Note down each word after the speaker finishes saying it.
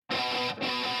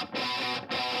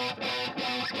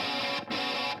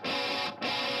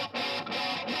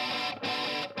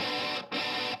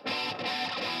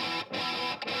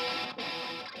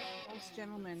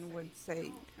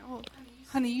say, "Oh,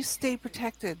 honey, you stay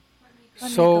protected. Let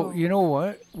me So, go." you know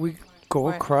what? We go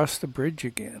What? across the bridge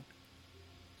again.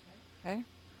 Okay.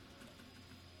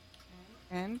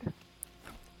 And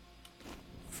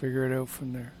Figure it out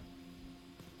from there.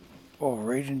 Oh,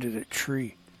 right into the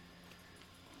tree.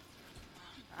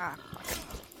 fuck it.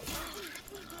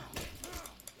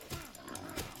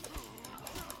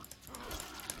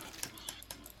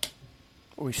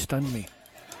 Oh, he stunned me.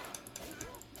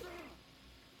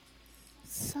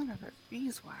 Son of a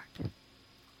beeswax.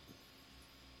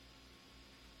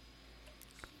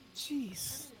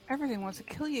 Jeez, everything wants to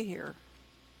kill you here.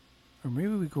 Or maybe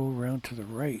we go around to the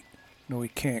right. No, we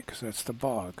can't because that's the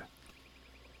bog.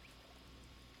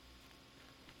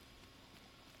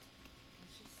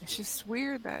 It's just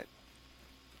weird that.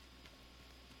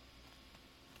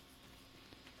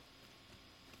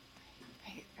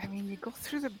 I mean, you go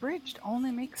through the bridge to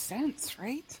only make sense,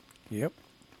 right? Yep.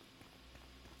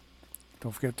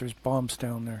 Don't forget there's bombs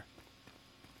down there.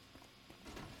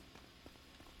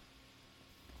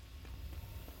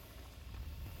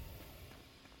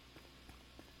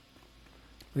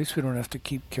 At least we don't have to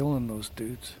keep killing those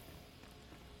dudes.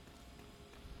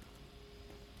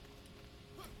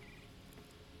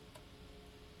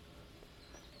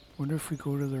 Wonder if we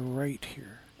go to the right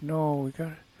here. No, we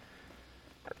gotta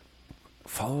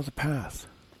follow the path.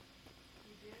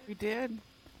 We did.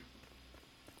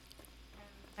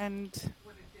 And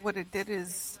what it did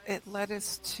is it led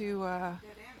us to a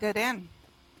dead end.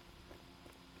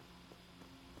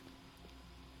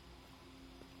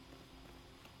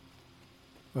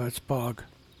 Well, that's bog.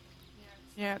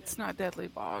 Yeah, it's not Deadly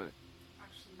Bog.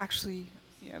 Actually,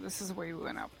 yeah, this is the way we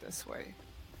went up this way.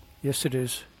 Yes, it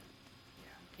is.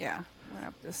 Yeah, went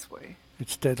up this way.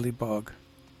 It's deadly bog.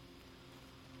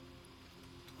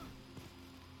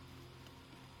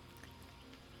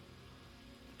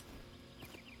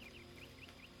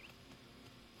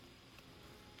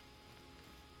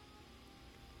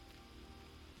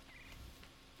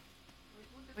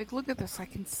 Like, look at this. I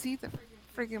can see the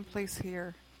friggin' place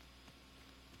here.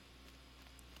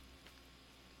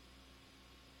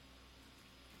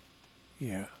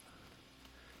 Yeah.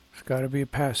 There's got to be a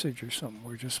passage or something.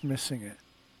 We're just missing it.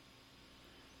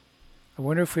 I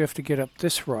wonder if we have to get up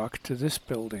this rock to this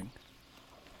building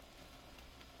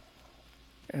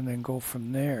and then go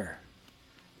from there.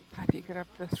 How do you get up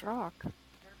this rock?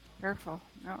 Careful.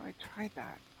 No, I tried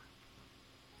that.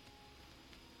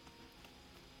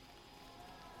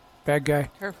 Bad guy.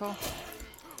 Careful.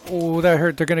 Oh, that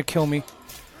hurt. They're going to kill me.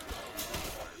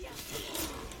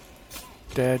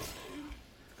 Dead.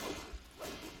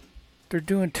 They're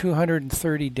doing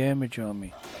 230 damage on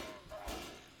me.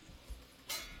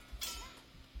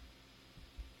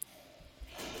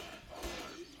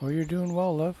 Oh, you're doing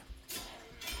well, love.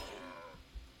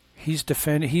 He's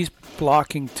defending. He's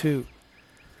blocking too.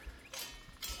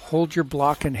 Hold your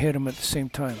block and hit him at the same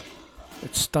time.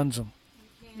 It stuns him.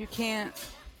 You can't.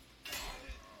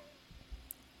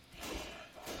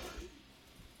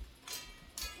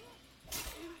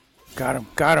 Got him.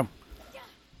 Got him.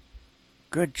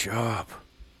 Good job.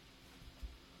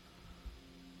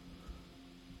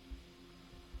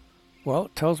 Well,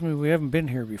 it tells me we haven't been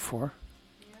here before.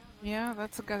 Yeah,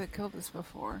 that's the guy that killed us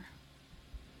before.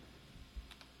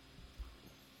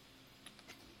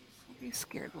 Don't be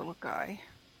scared, little guy.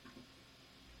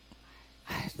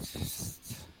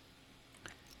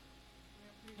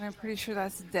 I'm pretty sure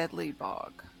that's Deadly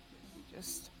Bog.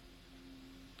 Just.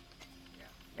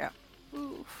 Yeah.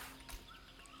 Oof.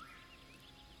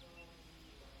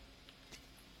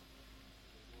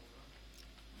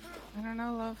 I don't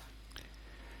know, love.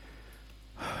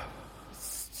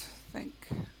 Just think.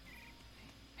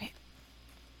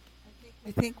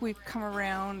 I think we've come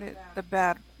around it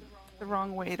the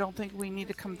wrong way. I don't think we need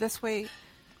to come this way.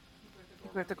 I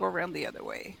think we have to go around the other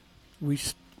way. We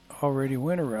already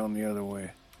went around the other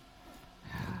way.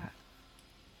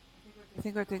 I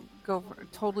think we have to go for a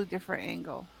totally different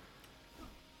angle.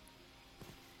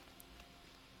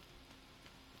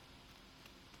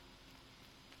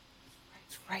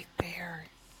 It's right there.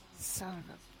 Son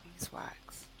of a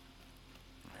beeswax.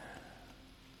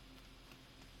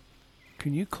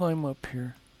 Can you climb up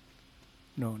here?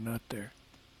 No, not there.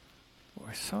 Oh,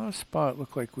 I saw a spot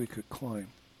look like we could climb.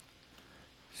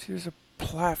 See, there's a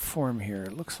platform here.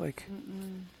 It looks like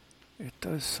it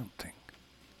does something.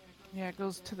 Yeah, it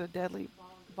goes to the Deadly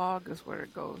Bog is where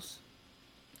it goes.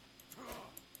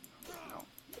 No.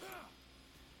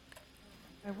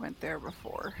 I went there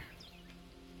before.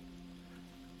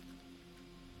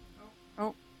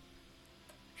 Oh.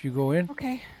 Did you go in?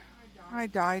 Okay. I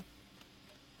died.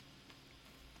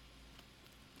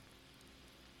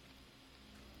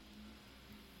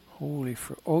 Holy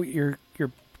oh, your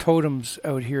totem's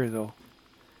out here though.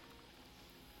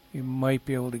 You might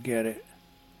be able to get it.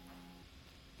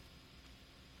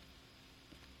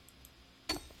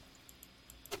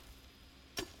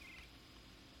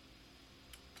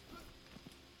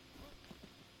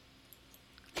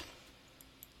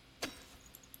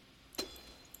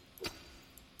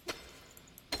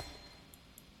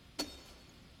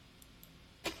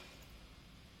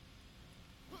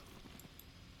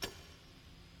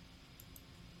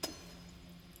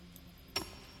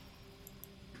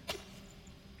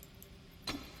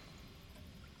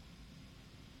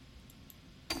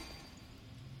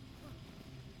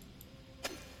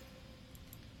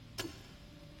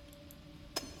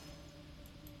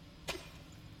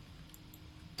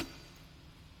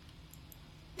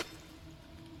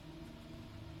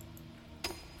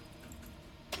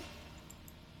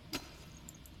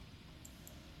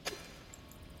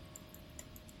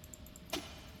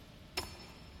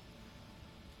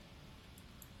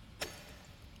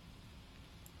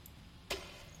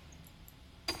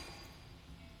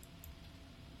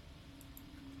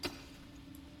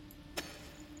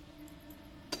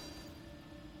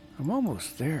 I'm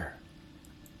almost there.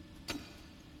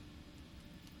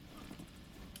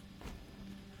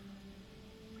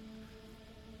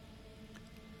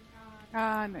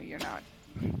 No, you're not.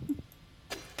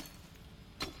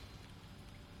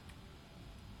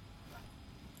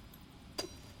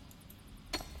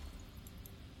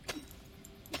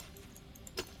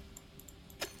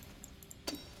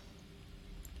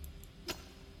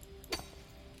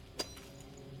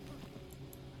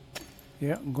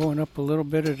 Yeah, I'm going up a little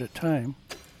bit at a time.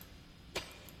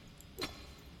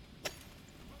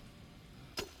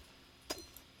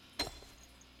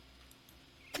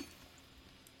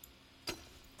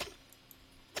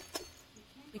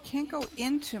 You can't go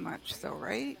in too much, though,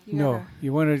 right? No,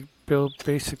 you want to build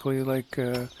basically like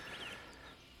a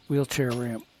wheelchair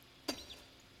ramp.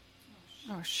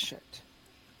 Oh, shit.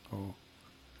 Oh,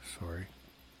 sorry.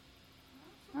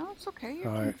 No, it's okay.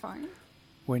 You're doing fine.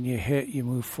 When you hit, you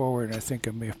move forward. I think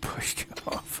I may have pushed you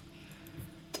off.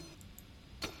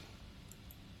 Does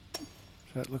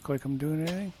that look like I'm doing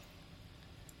anything?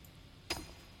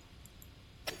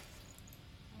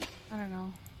 I don't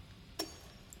know.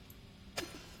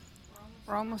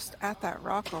 We're almost at that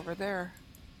rock over there.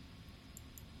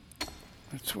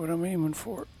 That's what I'm aiming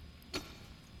for.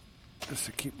 Just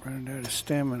to keep running out of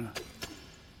stamina.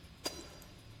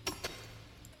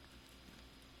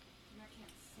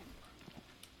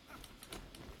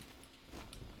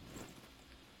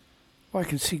 Oh, I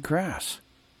can see grass.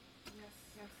 Yes.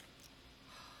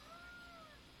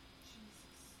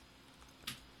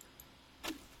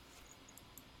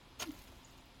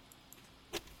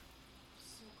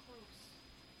 So close.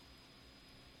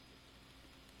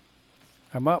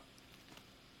 I'm up.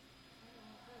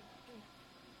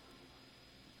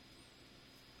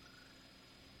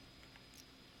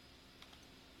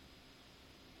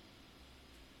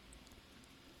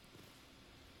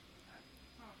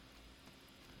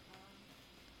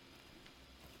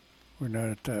 We're not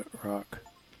at that rock.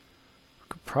 We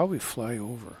could probably fly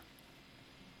over.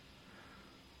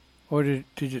 Or did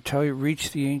it tell you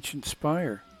reach the ancient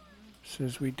spire?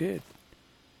 Says we did.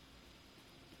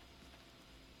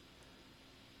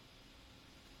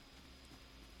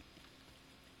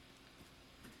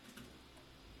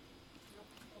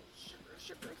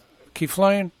 Keep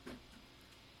flying.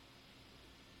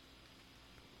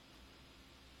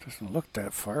 Doesn't look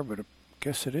that far, but I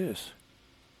guess it is.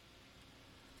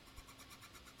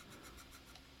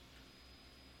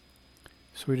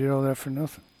 So we did all that for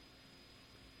nothing.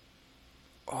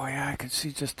 Oh yeah, I can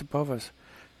see just above us.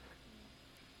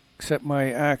 Except my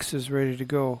axe is ready to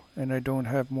go, and I don't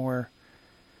have more.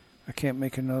 I can't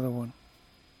make another one.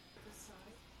 This side,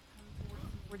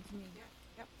 come towards me.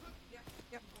 Yep.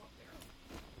 Go up there.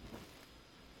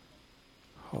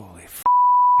 Holy f***.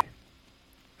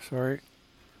 Sorry.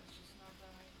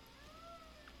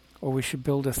 Oh, we should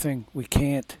build a thing. We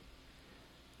can't.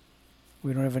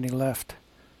 We don't have any left.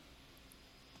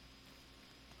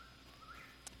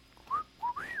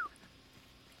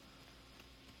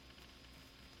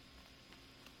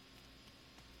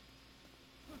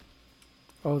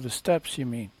 Oh, the steps, you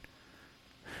mean?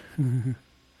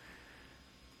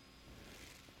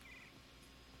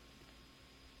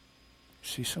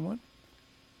 See someone?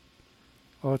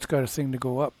 Oh, it's got a thing to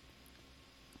go up.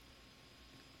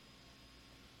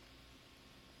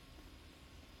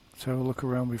 Let's have a look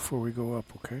around before we go up,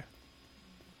 okay?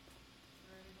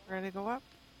 Ready to go up?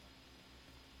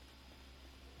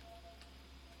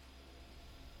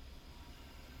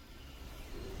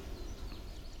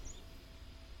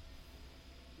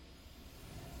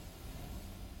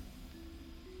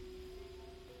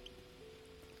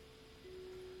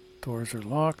 Doors are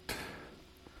locked.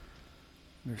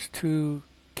 There's 2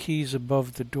 keys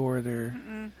above the door there.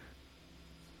 Mm-mm.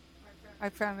 I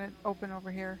found it open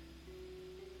over here.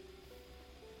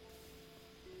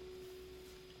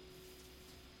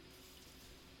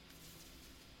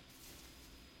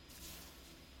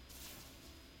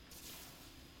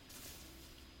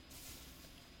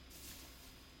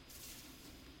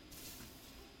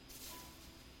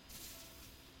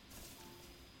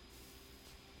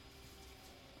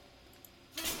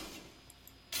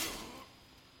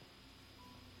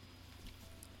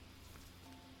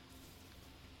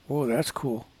 Oh, that's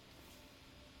cool.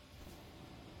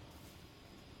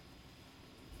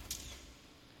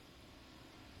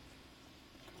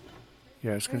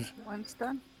 Yeah, Okay, one's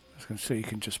done. I was gonna say you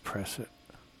can just press it.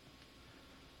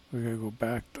 We gotta go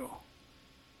back though.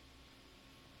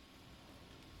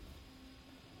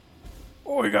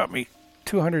 Oh, he got me.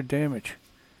 200 damage.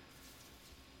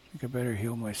 I think I better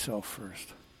heal myself first.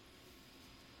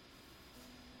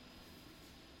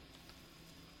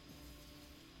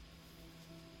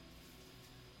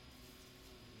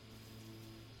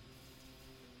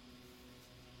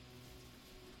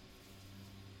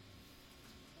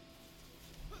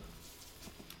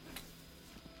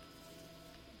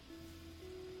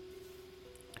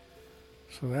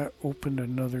 So that opened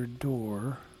another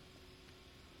door.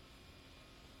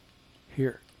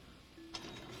 Here.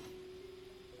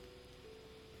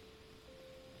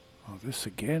 Oh, this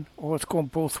again? Oh, it's going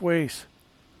both ways.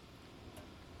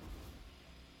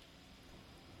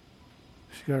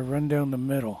 So you gotta run down the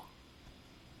middle.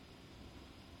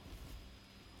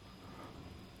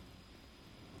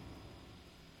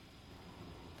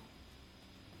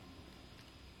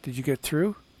 Did you get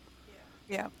through?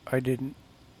 Yeah. I didn't.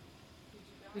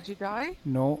 Did you die?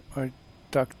 No, I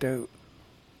ducked out.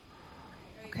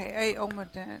 Okay, I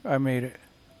almost didn't. I made it.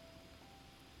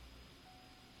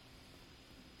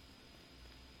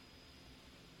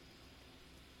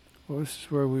 Well, this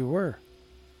is where we were.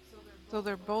 So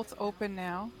they're both open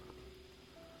now.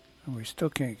 And we still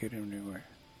can't get anywhere.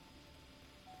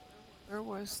 Where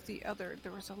was the other?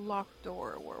 There was a locked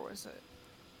door. Where was it?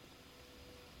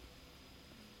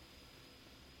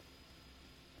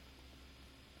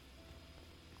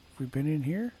 Have we been in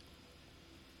here?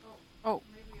 Oh,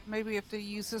 maybe we have to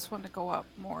use this one to go up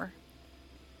more.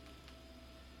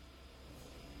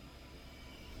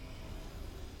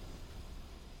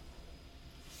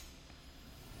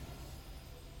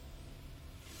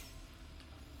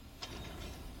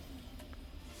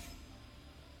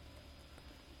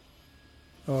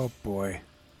 Oh boy.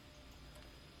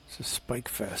 It's a spike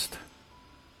fest.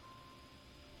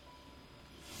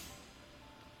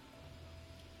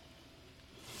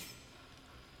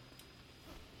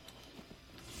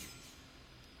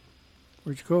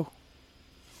 Where'd you go?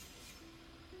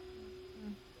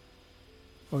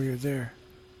 Oh, you're there.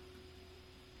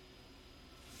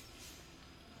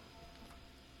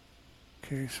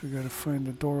 Okay, so we gotta find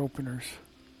the door openers.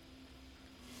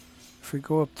 If we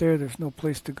go up there, there's no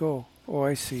place to go. Oh,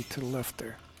 I see, to the left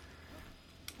there.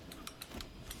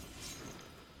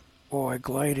 Oh, I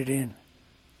glided in.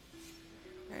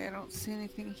 Okay, I don't see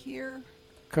anything here.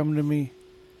 Come to me.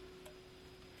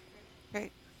 Okay.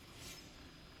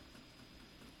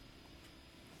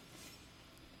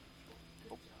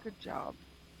 Oh, good job.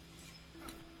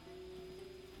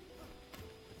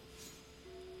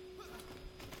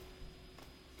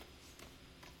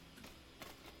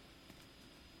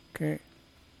 Okay.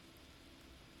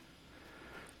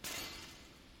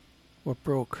 What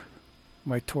broke?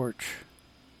 My torch.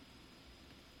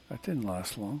 That didn't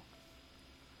last long.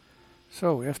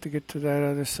 So we have to get to that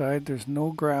other side. There's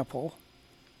no grapple.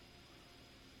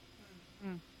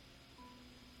 Mm.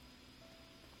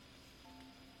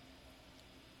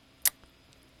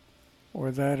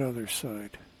 Or that other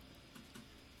side.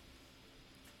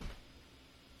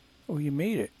 Oh, you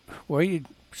made it. Why are you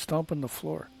stomping the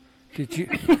floor? Did you?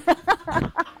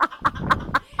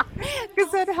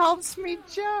 Because that helps me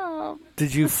jump.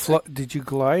 Did you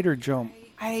glide or jump?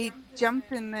 I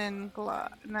jumped and then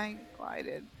I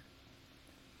glided.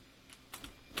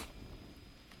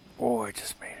 Oh, I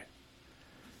just made it.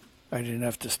 I didn't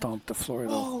have to stomp the floor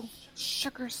though. Oh,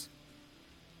 sugars.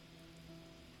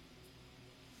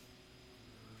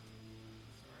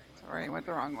 Sorry, I went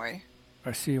the wrong way.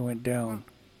 I see you went down.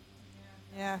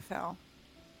 Yeah, I fell.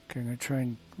 Okay, I'm gonna try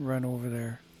and run over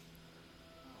there.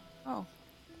 Oh,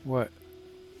 What?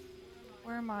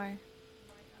 where am I?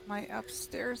 Am I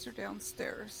upstairs or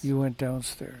downstairs? You went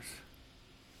downstairs.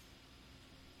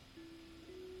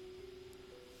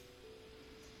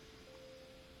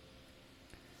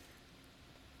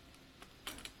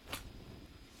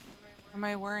 Am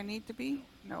I where I need to be?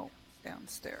 No,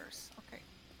 downstairs. Okay.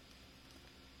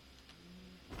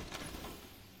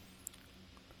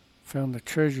 Found the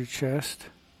treasure chest.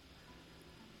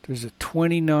 There's a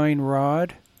 29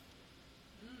 rod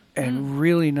and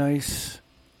really nice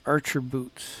archer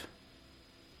boots.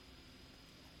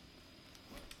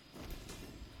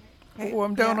 Okay, Oh,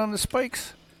 I'm down yeah. on the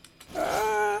spikes.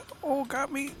 Oh,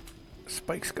 got me.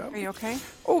 Spikes got Are me. you okay?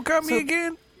 Oh, got me So-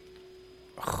 again.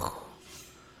 Uh-huh.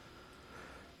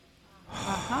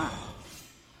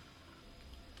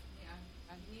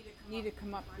 Need to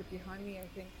come up behind me, I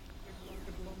think.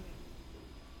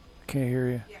 Can't hear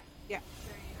you. Yeah.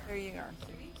 There you are.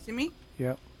 See me?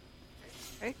 Yep.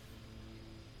 Okay.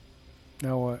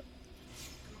 Now what?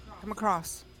 Come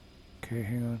across. Okay,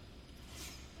 hang on.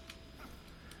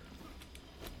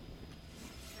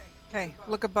 Okay,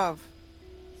 look above.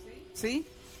 See?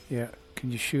 Yeah.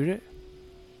 Can you shoot it?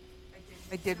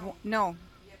 I did no.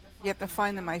 You have to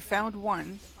find them. I found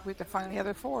one. We have to find the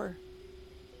other 4.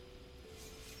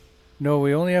 No,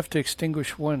 we only have to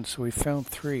extinguish one, so we found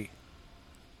 3.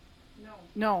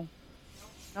 No.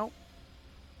 Nope.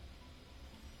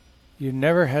 You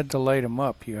never had to light them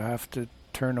up. You have to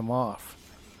turn them off.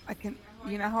 I can.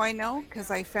 You know how I know? Because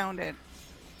I found it.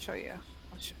 I'll show you.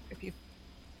 If you.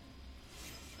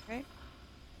 Okay.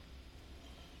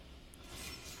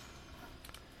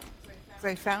 So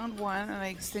I found one and I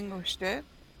extinguished it.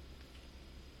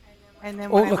 And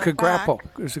then Oh, when I look, went a grapple.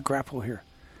 back- There's a grapple here.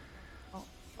 Oh,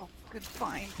 good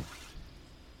find.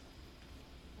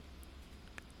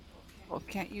 Well,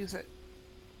 can't use it.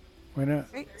 Why not?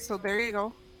 Okay, so there you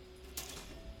go.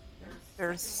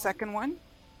 There's the second one.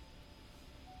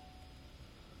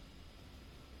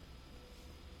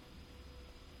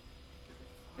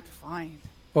 Good find.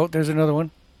 Oh, there's another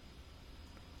one.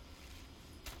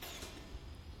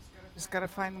 Just gotta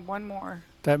find one more.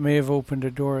 That may have opened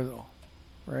a door, though,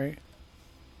 right?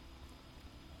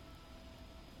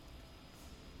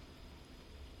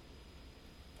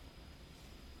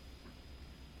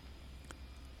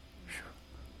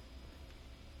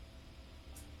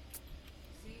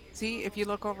 See, if you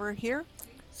look over here,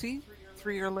 see,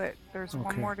 3 are lit. There's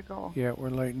one Okay. more to go. Yeah, we're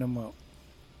lighting them up.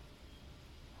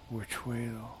 Which way,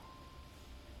 though?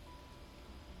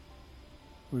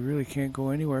 We really can't go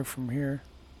anywhere from here.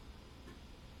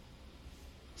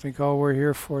 I think all we're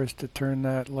here for is to turn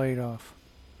that light off.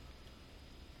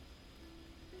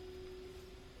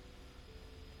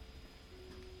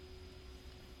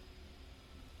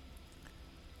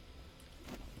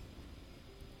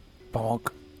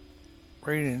 Bonk.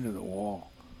 Right into the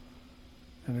wall.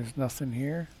 And there's nothing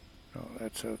here? No,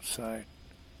 that's outside.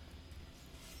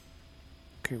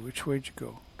 Okay, which way'd you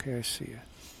go? Okay, I see you.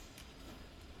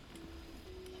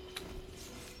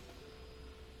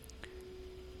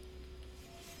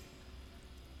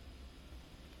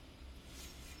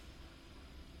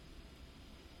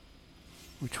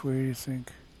 Which way do you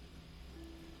think?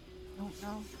 Don't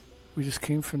know. We just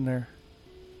came from there.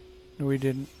 No, we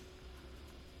didn't.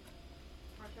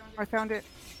 I found it.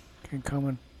 Okay,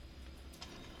 coming.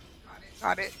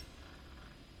 Got it.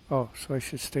 Oh, so I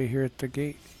should stay here at the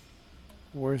gate.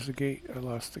 Where's the gate? I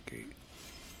lost the gate.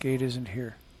 Gate isn't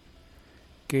here.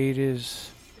 Gate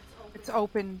is... It's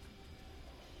open.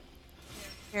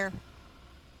 Here.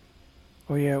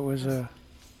 Oh yeah, it was a...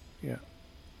 Yeah.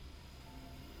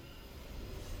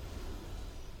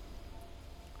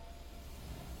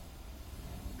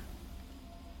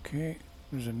 Okay,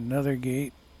 there's another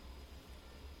gate.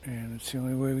 And it's the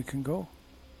only way we can go.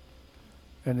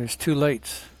 And there's 2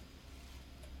 lights.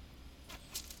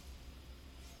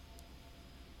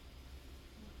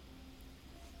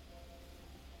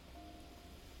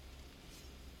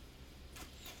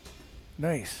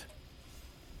 Nice.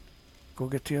 Go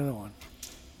get the other one.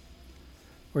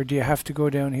 Or do you have to go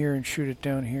down here and shoot it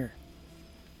down here?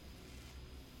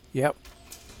 Yep.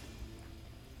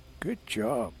 Good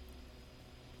job.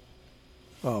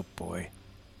 Oh boy.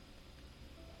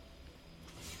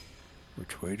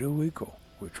 Which way do we go?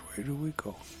 Which way do we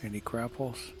go? Any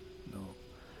grapples? No.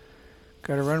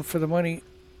 Gotta run for the money.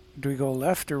 Do we go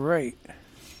left or right?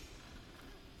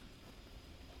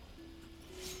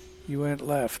 You went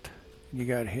left. You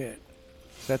got hit.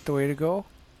 Is that the way to go?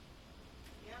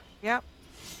 Yep.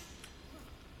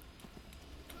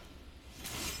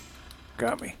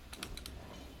 Got me.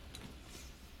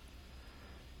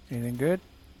 Anything good?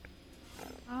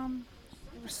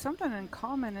 There was something in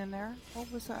common in there.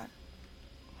 What was that?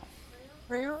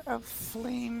 Prayer of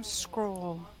Flame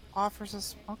Scroll offers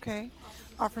us. Okay,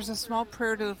 offers a small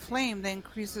prayer to the flame that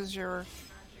increases your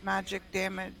magic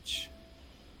damage.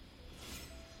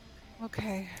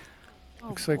 Okay. Oh,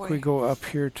 Looks like boy. we go up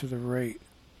here to the right.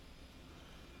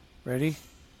 Ready?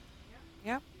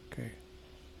 Yep. Okay.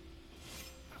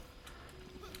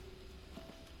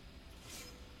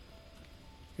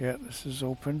 Yeah, this is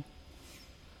open.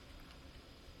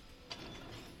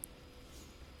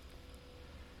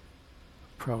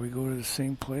 Probably go to the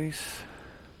same place.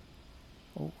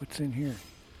 Oh, what's in here?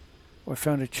 Oh, I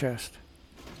found a chest.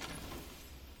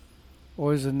 Oh,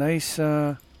 there's a nice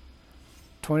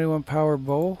 21 power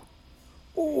bow.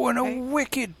 Oh, and a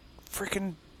wicked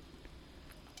freaking...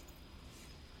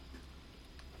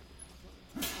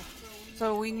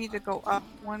 So we need to go up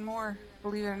one more.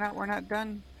 Believe it or not, we're not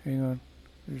done. Hang on.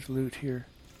 There's loot here.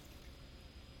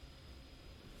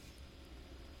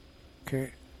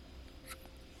 Okay.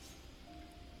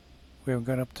 We haven't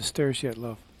gone up the stairs yet,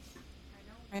 love.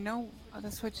 I know.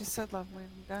 That's what you said, love. We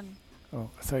haven't done. Oh,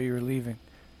 I thought you were leaving.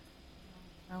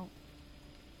 No.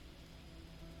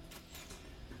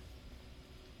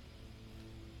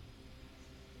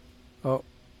 Oh,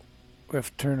 we have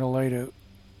to turn the light out.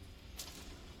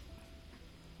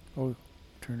 Oh,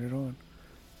 turn it on.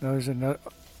 Now there's another...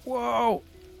 Whoa!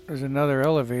 There's another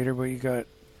elevator, but you got...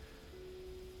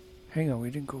 Hang on,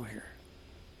 we didn't go here.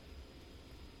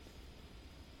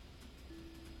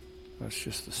 That's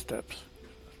just the steps.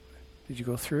 Did you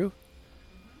go through?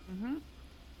 Mm-hmm.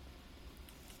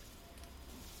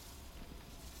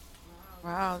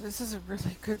 Wow, this is a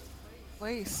really good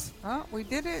place. Oh, we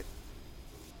did it.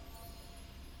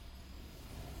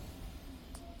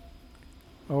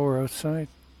 Oh, we're outside.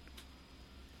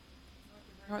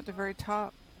 We're at the very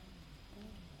top.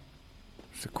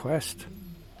 It's a quest.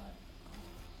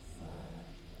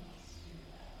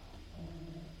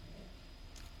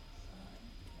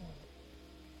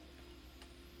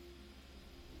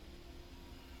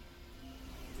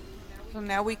 So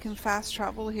now we can fast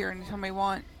travel here anytime we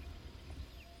want.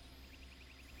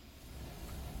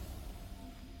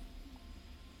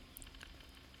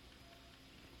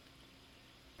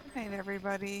 Good night,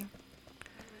 everybody.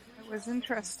 It was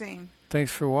interesting.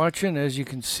 Thanks for watching. As you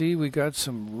can see, we got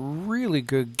some really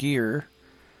good gear.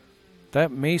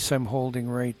 That mace I'm holding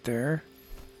right there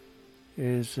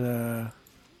is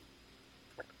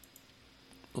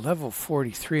level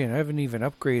 43, and I haven't even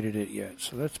upgraded it yet,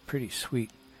 so that's pretty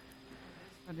sweet.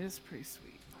 That is pretty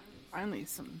sweet. Finally,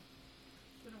 some.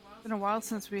 It's been a while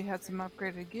since we had some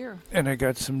upgraded gear. And I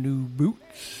got some new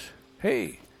boots.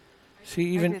 Hey, see,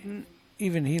 even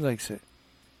he likes it.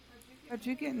 How'd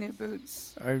you get new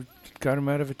boots? I got them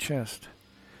out of a chest.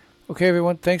 Okay,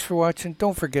 everyone, thanks for watching.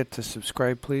 Don't forget to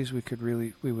subscribe, please. We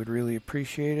would really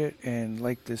appreciate it, and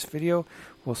like this video.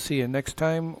 We'll see you next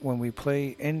time when we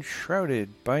play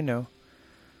Enshrouded. Bye now.